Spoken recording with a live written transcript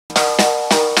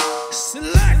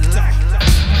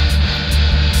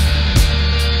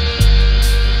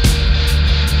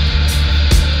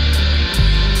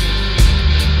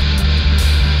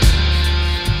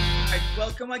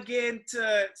welcome again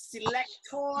to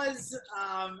Selectors.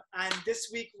 And this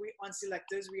week on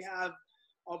Selectors we have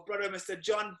our brother, Mr.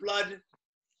 John Blood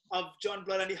of John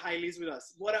Blood and the Highleys with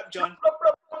us. What up, John?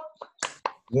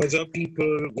 What's up,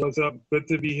 people? What's up? Good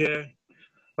to be here.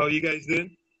 How you guys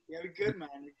doing? Yeah, we're good, man.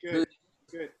 We're good.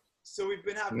 Good. So we've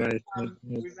been having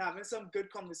we've been having some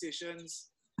good conversations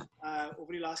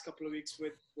over the last couple of weeks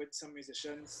with some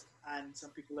musicians and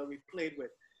some people that we've played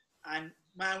with. And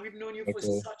man, we've known you for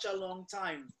such a long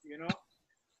time, you know,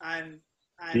 and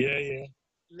yeah,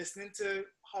 listening to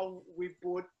how we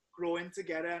both growing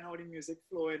together and how the music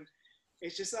flowing,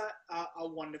 it's just a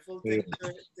wonderful thing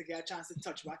to get a chance to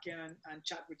touch back in and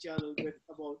chat with you a little bit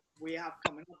about what you have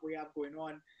coming up, what you have going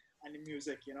on, and the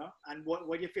music, you know, and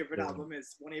what your favorite album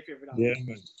is, one of your favorite albums. Yeah,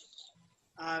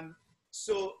 man.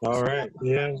 So all right,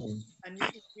 yeah. And you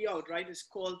EP out, right? It's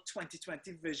called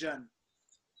 2020 Vision.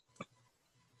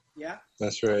 Yeah,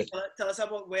 that's right. Tell us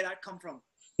about where that come from.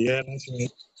 Yeah, that's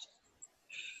right.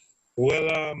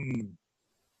 Well,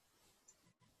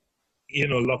 you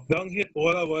know, lockdown hit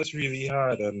all of us really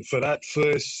hard, and for that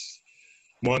first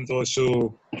month or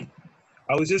so,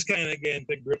 I was just kind of getting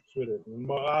to grips with it.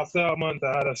 But after a month,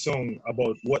 I had a song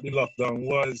about what the lockdown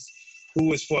was, who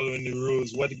was following the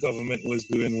rules, what the government was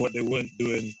doing, what they weren't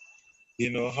doing,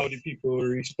 you know, how the people were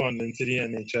responding to the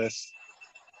NHS.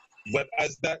 But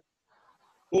as that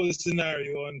whole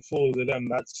scenario unfolded and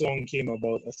that song came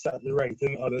about, I started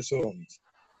writing other songs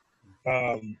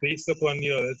based upon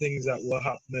the other things that were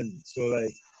happening. So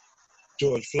like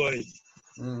George Floyd,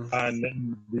 and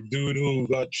then the dude who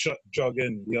got shot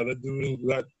jogging, the other dude who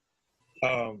got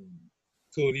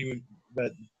told he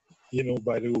that, you know,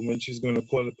 by the woman, she's going to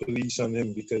call the police on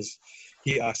him because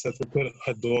he asked her to put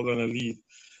her dog on a lead.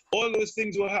 All those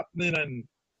things were happening, and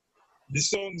the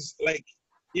songs, like,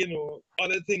 you know,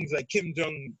 other things like Kim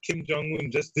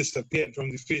Jong-un just disappeared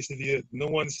from the face of the earth. No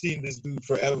one's seen this dude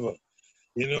forever.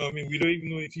 You know what I mean? We don't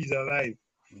even know if he's alive.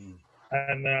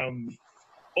 And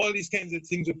all these kinds of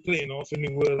things were playing off in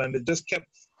the world, and I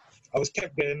was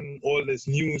kept getting all this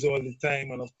news all the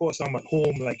time. And of course, I'm at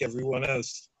home like everyone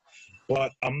else.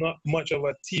 But I'm not much of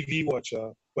a TV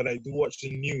watcher, but I do watch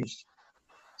the news.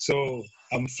 So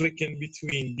I'm flicking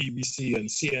between BBC and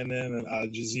CNN and Al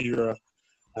Jazeera,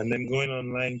 and then going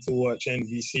online to watch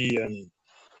NBC and,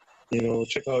 you know,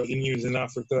 check out the news in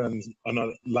Africa and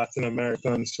Latin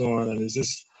America and so on. And it's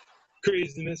just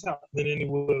craziness happening in the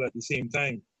world at the same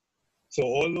time. So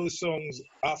all those songs,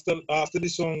 after the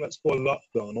song that's called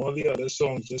Lockdown, all the other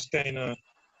songs just kind of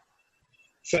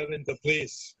fell into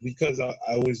place because I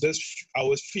was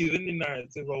feeling the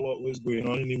narrative of what was going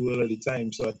on in the world at the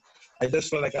time. So I just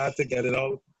felt like I had to get it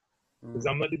out because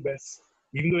I'm not the best.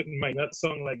 Even though it might not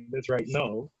sound like this right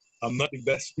now, I'm not the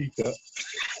best speaker.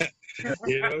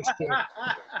 You know,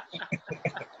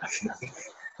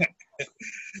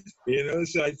 you know,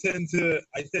 so I tend to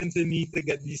need to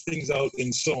get these things out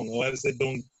in song, or else they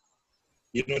don't,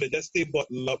 you know, they just stay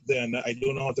bottled up there, and I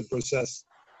don't know how to process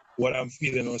what I'm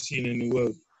feeling or seeing in the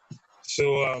world.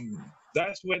 So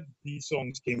that's where these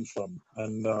songs came from,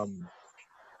 and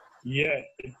yeah,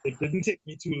 it didn't take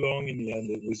me too long in the end.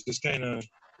 It was just kind of,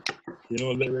 you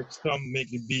know, lyrics come, make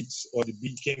the beats, or the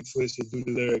beat came first to do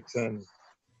the lyrics, and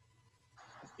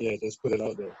yeah, just put it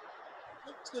out there.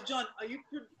 So John, are you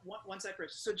one second?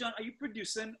 So John, are you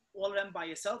producing all of them by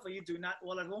yourself? Are you doing that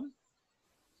all at home?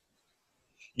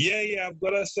 Yeah, I've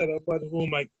got a setup at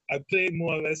home. I play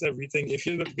more or less everything. If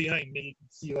you look behind me, you can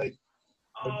see like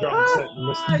a drum set and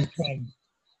my steel,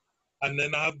 and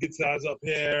then I have guitars up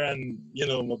here, and, you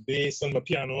know, my bass and my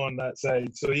piano on that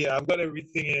side. So yeah, I've got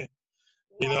everything here.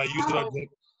 You know, I use Logic.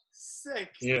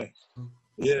 Sick. Yeah.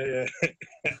 Yeah,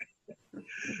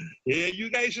 you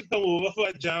guys should come over for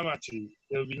a jam, actually.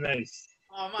 It'll be nice.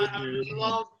 Oh man, I would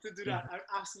love to do that. I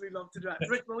absolutely love to do that.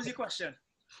 Rick, what was your question?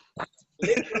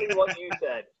 Literally what you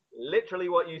said. Literally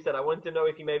what you said. I wanted to know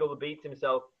if he made all the beats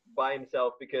by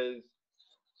himself, because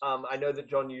I know that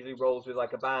John usually rolls with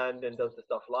like a band and does the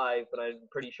stuff live, but I'm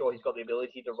pretty sure he's got the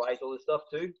ability to write all this stuff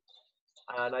too.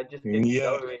 And I just didn't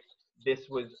know if this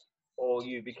was all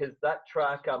you, because that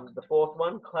track, the fourth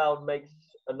one, Cloud Make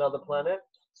Another Planet.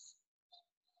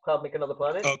 Oh, could I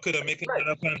make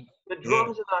another planet? The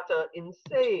drums in that are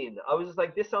insane. I was just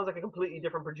like, this sounds like a completely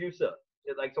different producer.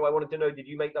 So I wanted to know, did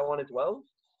you make that one as well?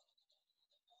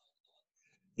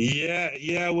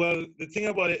 Yeah. Well, the thing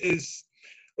about it is,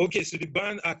 okay, so the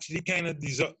band actually kind of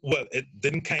dissolved. Well, it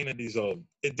didn't kind of dissolve.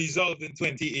 It dissolved in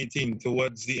 2018,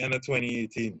 towards the end of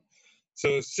 2018.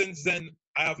 So since then,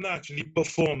 I have not actually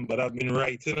performed, but I've been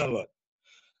writing a lot.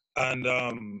 And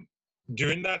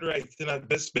during that writing, I've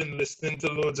just been listening to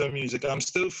loads of music. I'm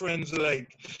still friends with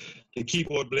like the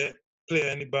keyboard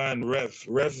player in the band, Rev.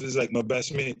 Rev is like my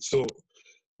best mate. So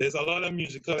there's a lot of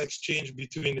musical exchange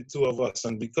between the two of us.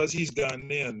 And because he's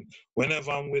Ghanaian,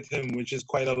 whenever I'm with him, which is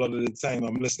quite a lot of the time,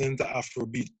 I'm listening to Afro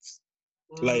beats.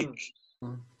 Like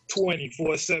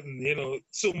 24/7, you know,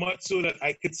 so much so that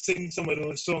I could sing some of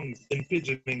those songs in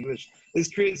pidgin English. It's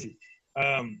crazy.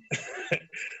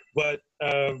 But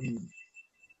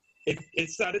it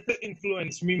started to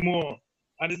influence me more.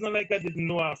 And it's not like I didn't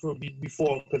know Afrobeat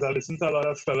before, because I listened to a lot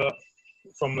of fella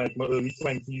from like my early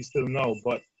 20s till now.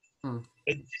 But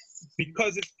it,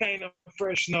 because it's kind of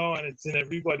fresh now and it's in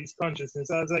everybody's consciousness,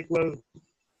 I was like, well,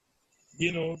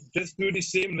 you know, just do the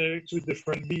same lyrics with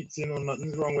different beats. You know,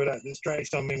 nothing's wrong with that. Just try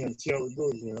something and see how it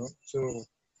goes, you know? So,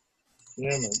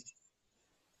 yeah, man.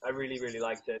 I really, really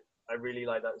liked it. I really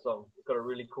like that song. It's got a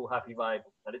really cool, happy vibe.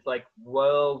 And it's like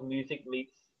world music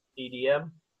meets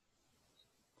EDM.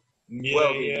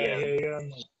 Yeah.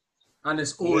 And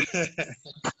it's all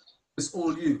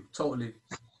you, totally.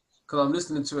 Because I'm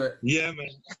listening to it. Yeah, man.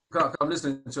 I'm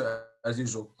listening to it as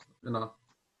usual, you know.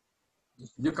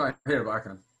 You can't hear it, but I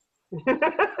can.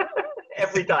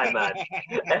 Every time, man.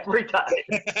 Every time.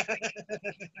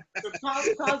 So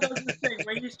Carl does this thing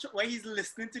when he's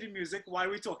listening to the music while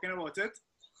we're talking about it.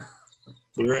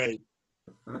 Right.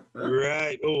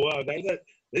 Oh wow,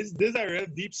 this is a real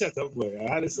deep setup, boy. I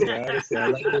had to say, I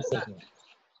like this setup.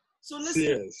 So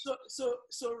listen,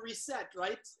 so reset,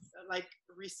 right? Like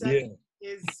reset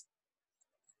is,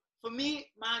 for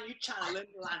me, man, you channeling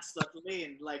Lancelot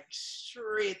Layne like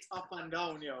straight up and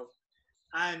down, yo.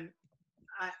 And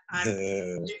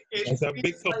it's a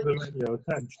big compliment, yo.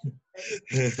 Thanks.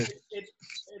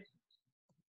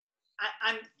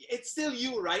 And it's still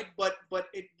you, right? But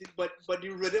the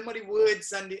rhythm of the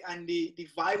words and the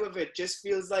vibe of it just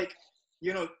feels like,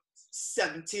 you know,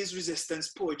 70s resistance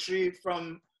poetry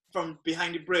from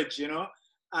behind the bridge, you know,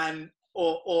 and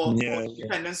or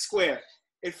Independence Square.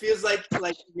 It feels like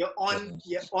you're on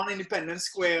Independence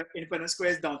Square. Independence Square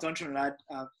is downtown Trinidad.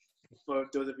 For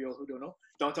those of you who don't know,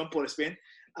 downtown Port of Spain,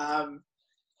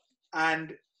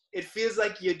 and it feels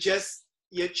like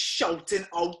you're shouting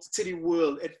out to the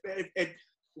world. It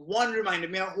one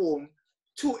reminded me of home.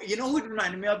 Two, you know who it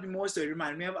reminded me of the most? It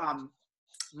reminded me of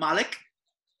Malik,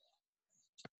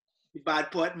 the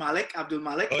bad poet Malik, Abdul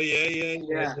Malik. Oh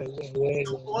yeah.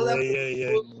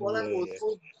 All them old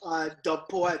school dub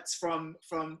poets from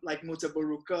like Muta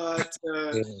Baruka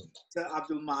to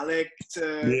Abdul Malik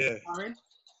to I mean.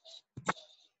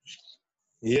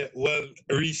 Yeah, well,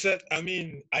 reset. I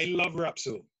mean, I love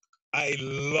Rapso. I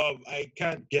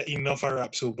can't get enough of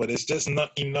Rapso, but it's just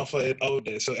not enough of it out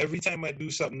there. So every time I do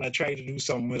something, I try to do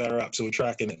something with a Rapso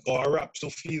track in it or a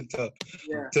Rapso feel to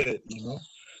it, you know?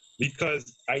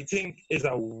 Because I think it's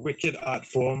a wicked art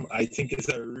form. I think it's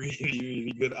a really,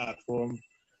 really good art form.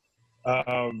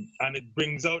 And it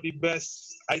brings out the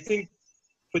best, I think,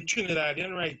 for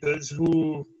Trinidadian writers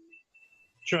who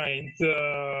trying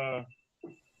to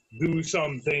do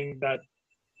something that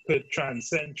could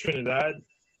transcend Trinidad.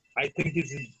 I think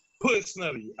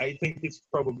I think it's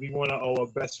probably one of our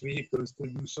best vehicles to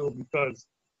do so because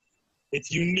it's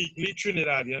uniquely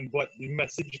Trinidadian, but the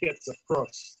message gets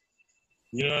across.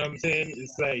 You know what I'm saying?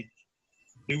 It's like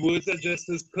the words are just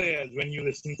as clear as when you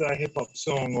listen to a hip hop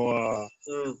song or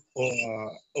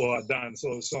a dance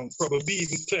or song, probably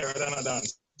even clearer than a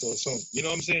dance or song. You know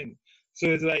what I'm saying? So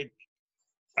it's like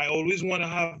I always want to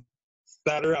have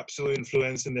that Rapso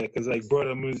influence in there because like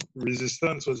Brother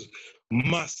Resistance was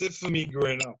massive for me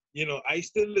growing up. You know, I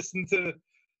still listen to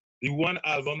the one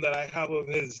album that I have of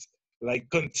his like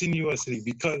continuously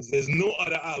because there's no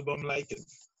other album like it.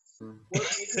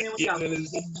 What's the name of the album?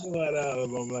 There's no other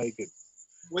album like it.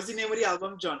 What's the name of the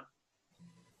album, John?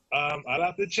 I'll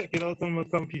have to check it out on my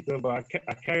computer, but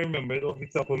I can't remember it off the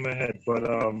top of my head. But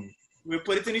we'll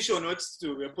put it in the show notes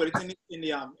too. We'll put it in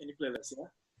the playlist, yeah.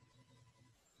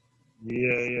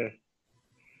 Yeah.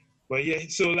 But yeah,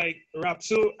 so like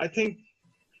Rapso, I think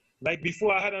like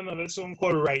before I had another song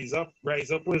called Rise Up. Rise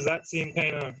Up was that same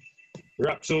kind of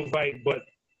Rapso vibe, but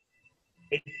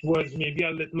it was maybe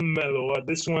a little mellower.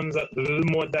 This one's a little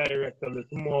more direct, a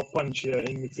little more punchier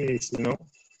in the face, you know?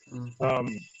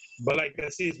 But like I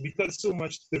say, it's because so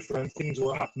much different things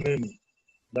were happening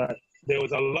that there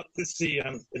was a lot to see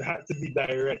and it had to be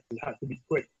direct, it had to be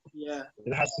quick. Yeah.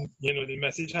 It had to, you know, the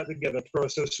message had to get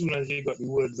across as soon as you got the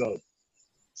words out.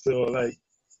 So like,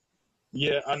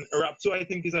 yeah, and Rapso I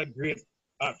think is a great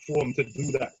art form to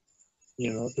do that,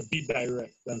 you know, to be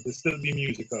direct and to still be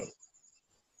musical.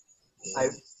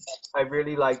 I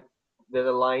really like, there's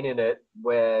a line in it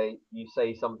where you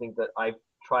say something that I've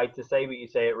tried to say, but you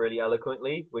say it really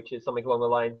eloquently, which is something along the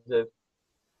lines of,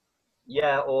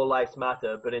 yeah, all lives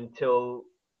matter, but until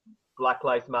Black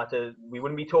Lives Matter, we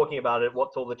wouldn't be talking about it.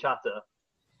 What's all the chatter,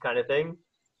 kind of thing.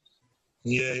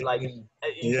 Yeah, Like you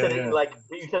yeah, said it yeah. in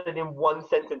you said it in one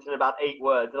sentence in about 8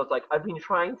 words, and I was like, I've been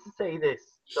trying to say this,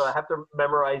 so I have to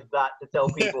memorize that to tell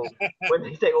people when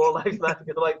they say all lives matter.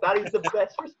 Because I'm like, that is the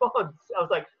best response. I was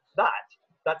like,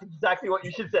 that's exactly what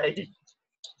you should say.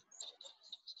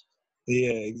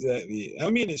 Yeah, exactly. I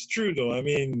mean, it's true though. I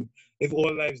mean, if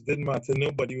all lives didn't matter,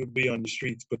 nobody would be on the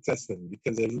streets protesting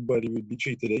because everybody would be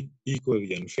treated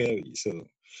equally and fairly. So,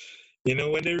 you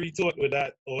know, when they retort with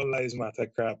that all lives matter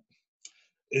crap,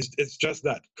 it's just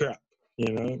that crap.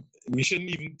 You know, we shouldn't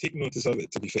even take notice of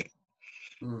it. To be fair.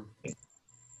 Mm.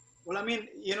 Well, I mean,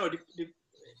 you know,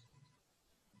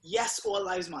 yes, all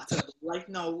lives matter. But right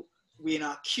now, we're in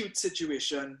an acute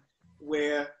situation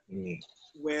where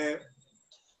where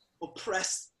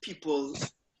oppressed people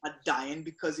are dying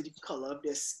because of the color of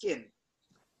their skin.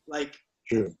 Like,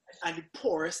 True. and the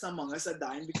poorest among us are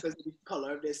dying because of the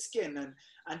color of their skin.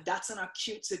 And that's an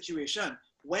acute situation.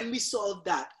 When we solve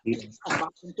that, we can come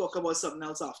back and talk about something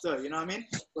else after, you know what I mean?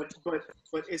 But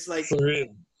it's like, For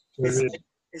real. For real.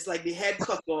 it's like the head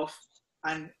cut off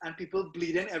and people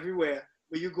bleeding everywhere,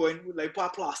 but you go in with like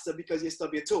plaster because you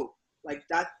stub your toe. Like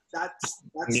that's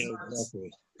not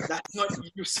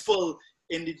useful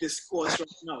in the discourse right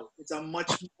now. It's a much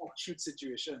more acute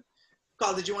situation.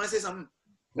 Carl, did you want to say something?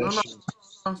 No,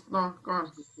 go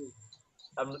on.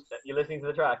 You're listening to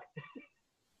the track.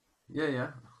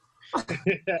 Yeah.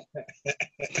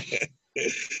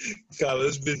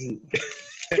 Carlos busy.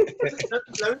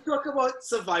 Let me talk about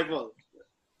survival.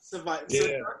 Yeah.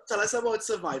 So tell us about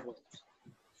survival.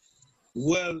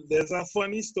 Well, there's a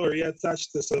funny story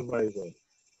attached to survival.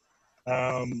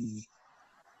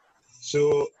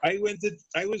 So I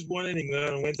was born in England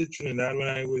and went to Trinidad when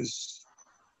I was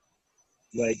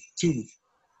like 2.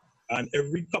 And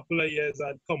every couple of years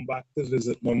I'd come back to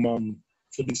visit my mom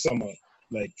for the summer,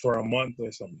 like for a month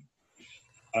or something.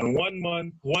 And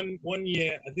one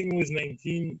year, I think it was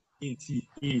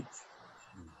 1988,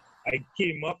 I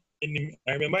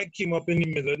remember I came up in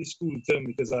the middle of the school term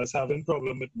because I was having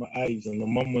problem with my eyes and my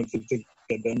mom wanted to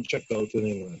get them checked out in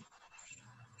England.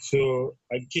 So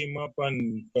I came up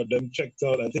and got them checked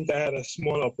out. I think I had a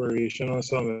small operation or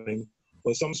something,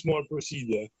 or some small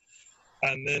procedure.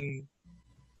 And then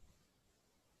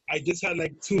I just had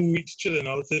like 2 weeks chilling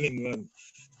out in England.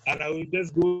 And I would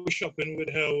just go shopping with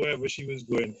her wherever she was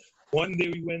going. One day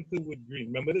we went to Wood Green.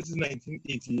 Remember, this is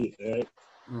 1988, right?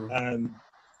 And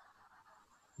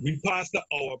we passed the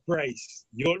Our Price.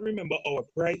 You all remember Our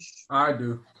Price? I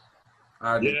do.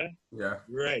 Yeah.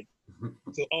 Right.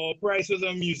 So Our Price was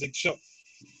a music shop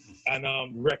and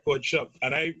record shop.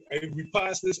 And we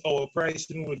passed this Our Price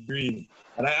in Wood Green.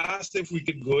 And I asked if we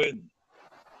could go in.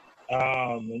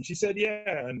 And she said,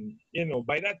 yeah. And, you know,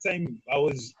 by that time, I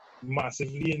was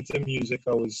massively into music.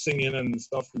 I was singing and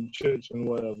stuff in church and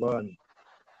whatever. And,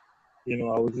 you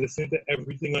know, I was listening to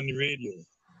everything on the radio.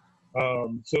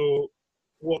 So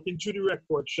walking through the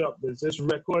record shop, there's just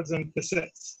records and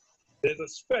cassettes. There's a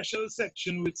special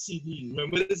section with CDs.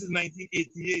 Remember, this is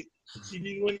 1988.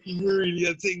 CDs weren't even really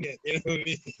a thing yet, you know what I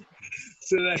mean?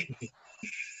 So, like,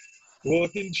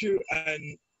 walking through,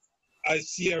 and I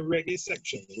see a reggae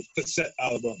section with cassette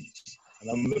albums.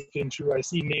 And I'm looking through, I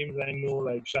see names I know,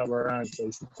 like Shabba Ranks, I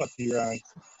see Cutty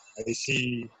Ranks, I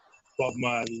see Bob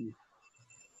Marley.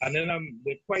 And then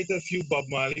there are quite a few Bob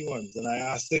Marley ones. And I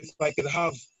asked if I could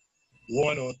have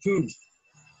 1 or 2.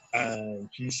 And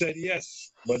she said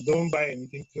yes, but don't buy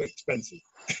anything too expensive.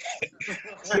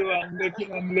 So I'm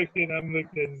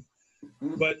looking.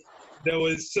 But there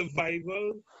was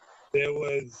survival, there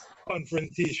was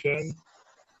confrontation,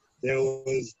 there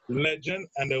was legend,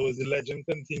 and there was the legend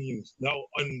continues. Now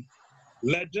on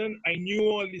legend, I knew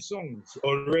all the songs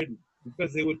already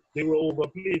because they were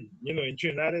overplayed. You know, in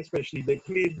Trinidad especially, they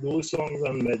played those songs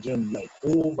on legend like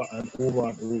over and over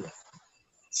and over.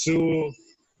 So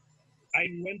I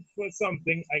went for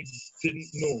something I didn't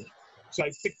know. So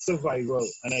I picked survival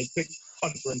and I picked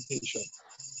confrontation.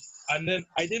 And then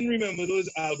I didn't remember those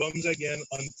albums again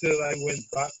until I went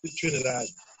back to Trinidad.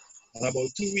 And about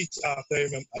 2 weeks after,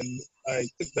 I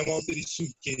took them out of the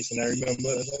suitcase and I remember,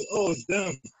 I was like, oh,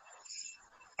 damn.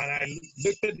 And I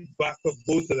looked at the back of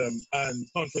both of them and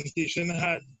confrontation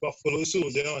had Buffalo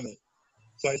Soldier on it.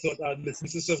 So I thought I'd listen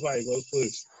to survival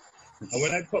first. And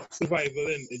when I popped survival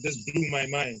in, it just blew my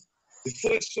mind. The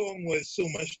first song was So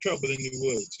Much Trouble in the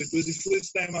World. So it was the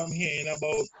first time I'm hearing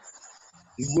about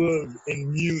the world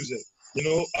in music, you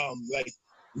know, like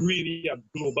really a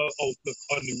global outlook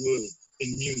on the world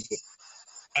in music.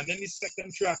 And then the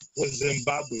second track was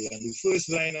Zimbabwe. And the first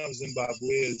line of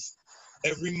Zimbabwe is,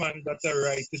 every man got a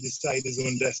right to decide his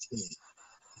own destiny.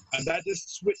 And that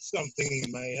just switched something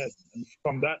in my head. And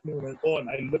from that moment on,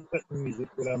 I looked at music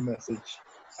with a message.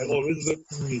 I always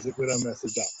looked at music with a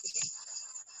message after that.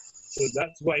 So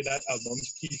that's why that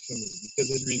album's key for me, because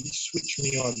it really switched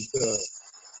me on to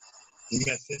the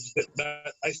message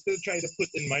that I still try to put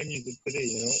in my music today,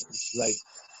 you know? It's like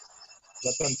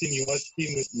the continuous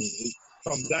theme with me.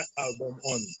 From that album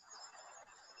on,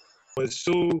 was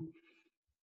so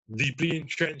deeply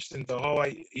entrenched into how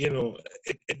I, you know,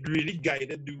 it really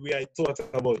guided the way I thought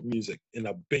about music in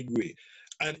a big way.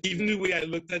 And even the way I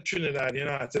looked at Trinidadian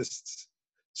artists.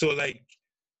 So like,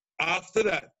 after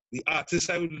that, the artists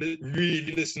I would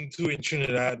really listen to in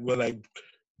Trinidad were like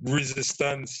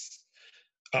Resistance,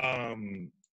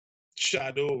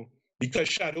 Shadow, because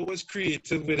Shadow was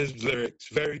creative with his lyrics,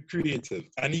 very creative.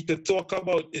 And he could talk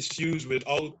about issues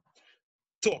without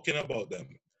talking about them.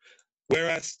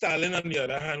 Whereas Stalin, on the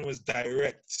other hand, was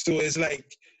direct. So it's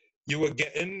like you were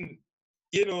getting,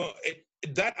 you know,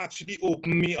 that actually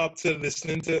opened me up to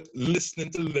listening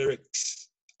to lyrics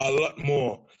a lot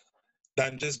more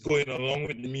than just going along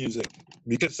with the music.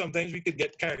 Because sometimes we could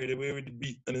get carried away with the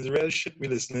beat, and it's real shit we're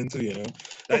listening to, you know.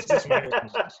 That's just my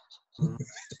opinion.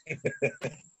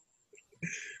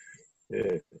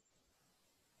 Yeah.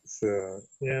 So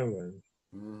yeah, man.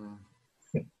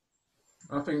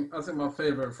 I think my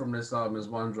favorite from this album is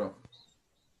One Drop.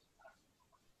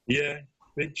 Yeah,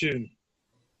 big tune.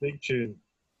 Big tune.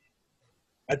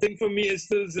 I think for me it's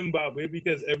still Zimbabwe,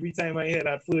 because every time I hear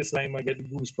that first line I get the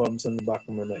goosebumps on the back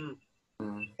of my neck.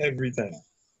 Every time.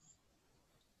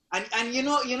 And you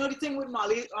know the thing with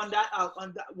Marley on that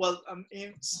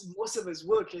in most of his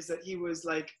work is that he was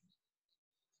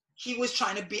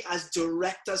trying to be as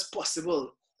direct as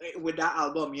possible with that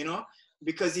album, you know,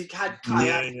 because he had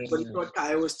Kaya, but he thought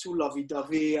Kaya was too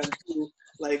lovey-dovey and too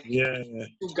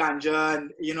too ganja,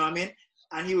 and you know what I mean.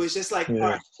 And he was just like, all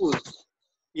right, cool.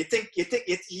 You think he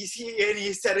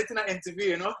said it in an interview,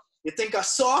 you know. You think I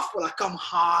soft, but I come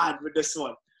hard with this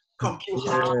one. Come too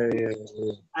hard.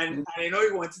 And I know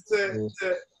he wanted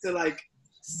to like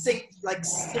sing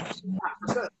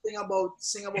Africa,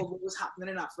 sing about what was happening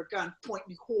in Africa and point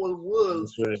the whole world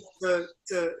to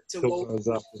what was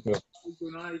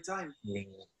going on at the time.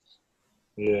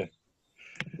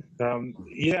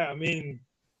 I mean,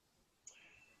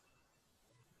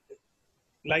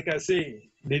 like I say,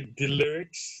 the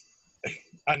lyrics,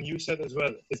 and you said as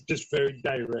well, it's just very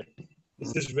direct.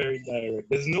 It's just very direct.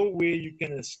 There's no way you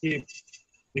can escape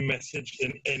the message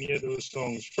in any of those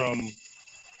songs, from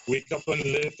Wake Up and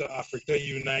Live to Africa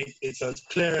Unite. It's as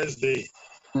clear as day.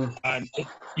 And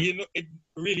it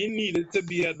really needed to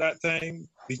be at that time,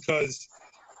 because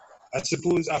I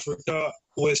suppose Africa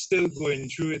was still going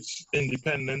through its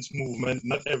independence movement.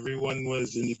 Not everyone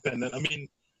was independent. I mean,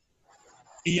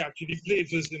 he actually played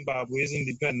for Zimbabwe's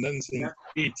independence in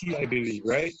 80, I believe,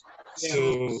 right?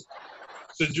 Yeah.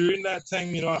 So during that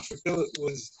time, you know,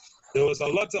 there was a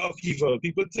lot of upheaval.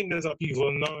 People think there's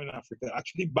upheaval now in Africa.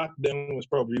 Actually, back then it was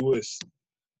probably worse.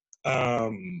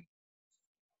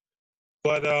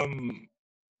 But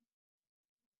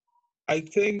I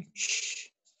think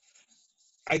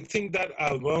that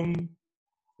album,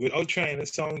 without trying to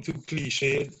sound too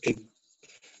cliched, it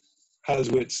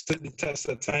has withstood the test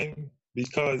of time,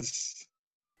 because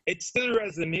it still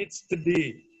resonates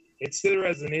today. It still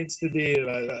resonates today,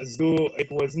 as though it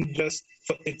wasn't just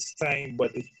for its time,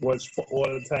 but it was for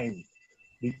all time.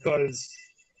 Because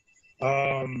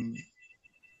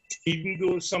even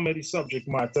though some of the subject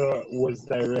matter was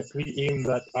directly aimed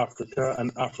at Africa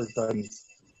and Africans,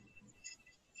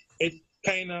 it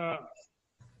kind of,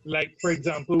 like, for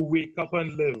example, Wake Up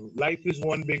and Live. Life is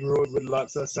one big road with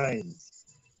lots of signs.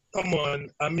 Come on,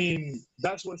 I mean,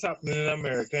 that's what's happening in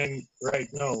America right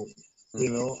now, you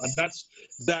know, and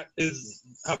that is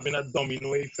having a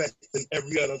domino effect in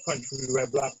every other country where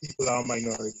Black people are a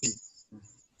minority.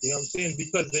 You know what I'm saying?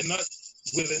 Because they're not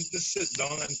willing to sit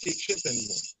down and take shit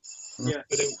anymore. Yeah.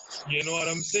 You know what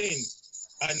I'm saying?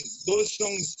 And those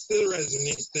songs still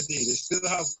resonate today. They still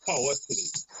have power today.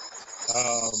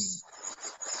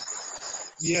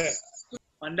 Yeah.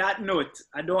 On that note,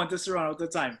 I don't want us to run out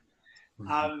of time.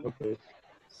 Okay.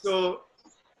 So,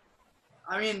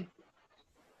 I mean,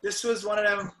 this was one of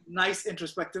them nice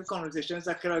introspective conversations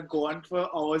that could have gone for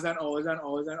hours and hours and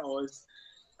hours and hours.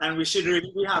 And we should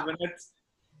really be having it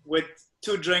with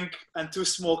 2 drink and 2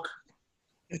 smoke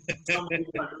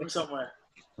somewhere.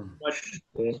 But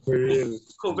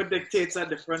COVID dictates a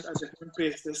different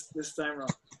pace this time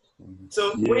around.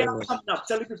 So what you have coming up?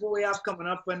 Tell the people what you have coming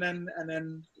up, and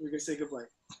then we can say goodbye.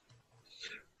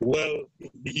 Well,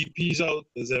 the EP's out,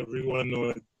 as everyone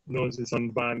knows. knows it's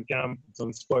on Bandcamp, it's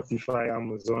on Spotify,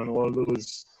 Amazon, all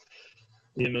those,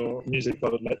 music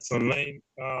outlets online.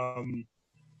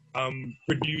 I'm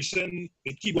producing,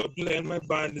 the keyboard player in my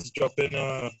band is dropping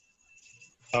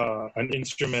an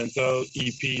instrumental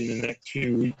EP in the next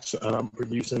few weeks, and I'm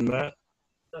producing that.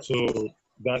 So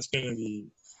it's gonna be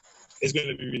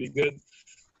really good.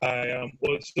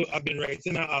 I've been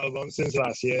writing an album since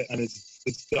last year, and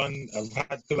it's done. I've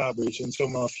had collaborations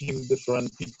from a few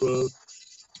different people,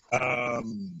 not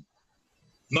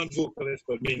vocalists,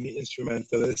 but mainly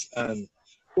instrumentalists, and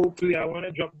hopefully I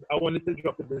wanted to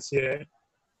drop it this year.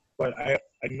 But I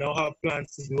now have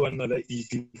plans to do another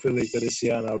EP for later this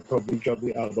year, and I'll probably drop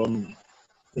the album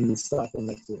in the start of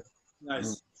next year.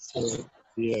 Nice. So,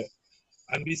 yeah.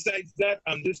 And besides that,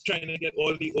 I'm just trying to get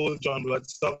all the old John Blood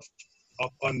stuff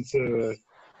up onto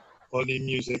all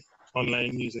the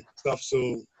online music stuff.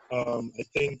 So I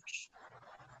think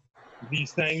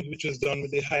These Times, which was done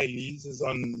with the Highleys, is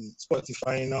on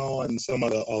Spotify now and some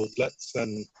other outlets,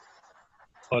 and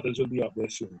others will be up there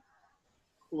soon.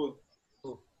 Cool.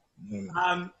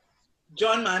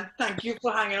 John, man, thank you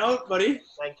for hanging out, buddy.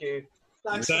 Thank you.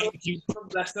 Thank you for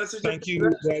blessing us with Thank you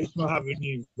guys for having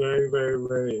me. Very, very,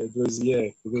 very. It was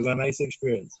a nice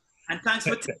experience. And thanks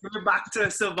for taking me back to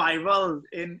survival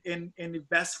in the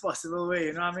best possible way.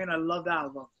 You know what I mean? I love the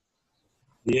album.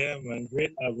 Yeah, man,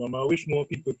 great album. I wish more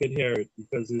people could hear it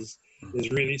because it's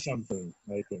really something,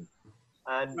 I think.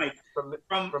 And right. From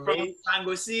me,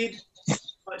 Mangoseed.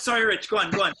 Sorry, Rich. Go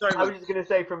on. Sorry. I was just gonna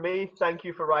say, from me, thank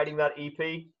you for writing that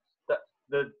EP.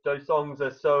 Those songs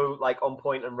are so on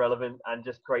point and relevant, and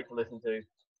just great to listen to.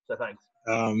 So thanks.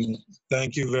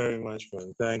 Thank you very much,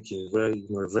 man. Thank you very,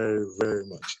 very, very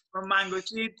much. From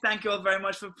Mangoseed, thank you all very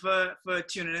much for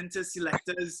tuning in to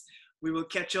Selectors. We will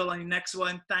catch you all on the next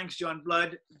one. Thanks, John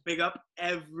Blood. Big up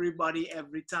everybody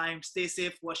every time. Stay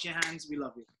safe. Wash your hands. We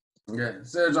love you. Okay.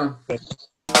 See you, John.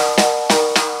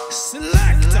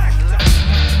 Selector.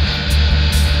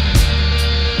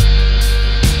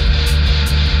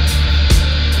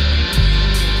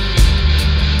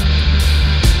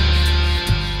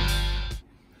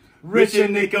 Rich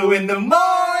and Nico in the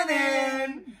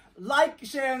morning. Like,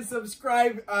 share, and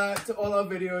subscribe to all our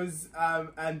videos.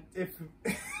 And if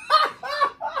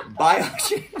buy our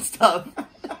shit and stuff.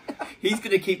 He's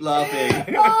gonna keep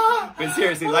laughing. But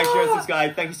seriously, like, share, and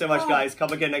subscribe. Thank you so much, guys.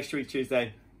 Come again next week,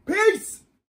 Tuesday. Peace.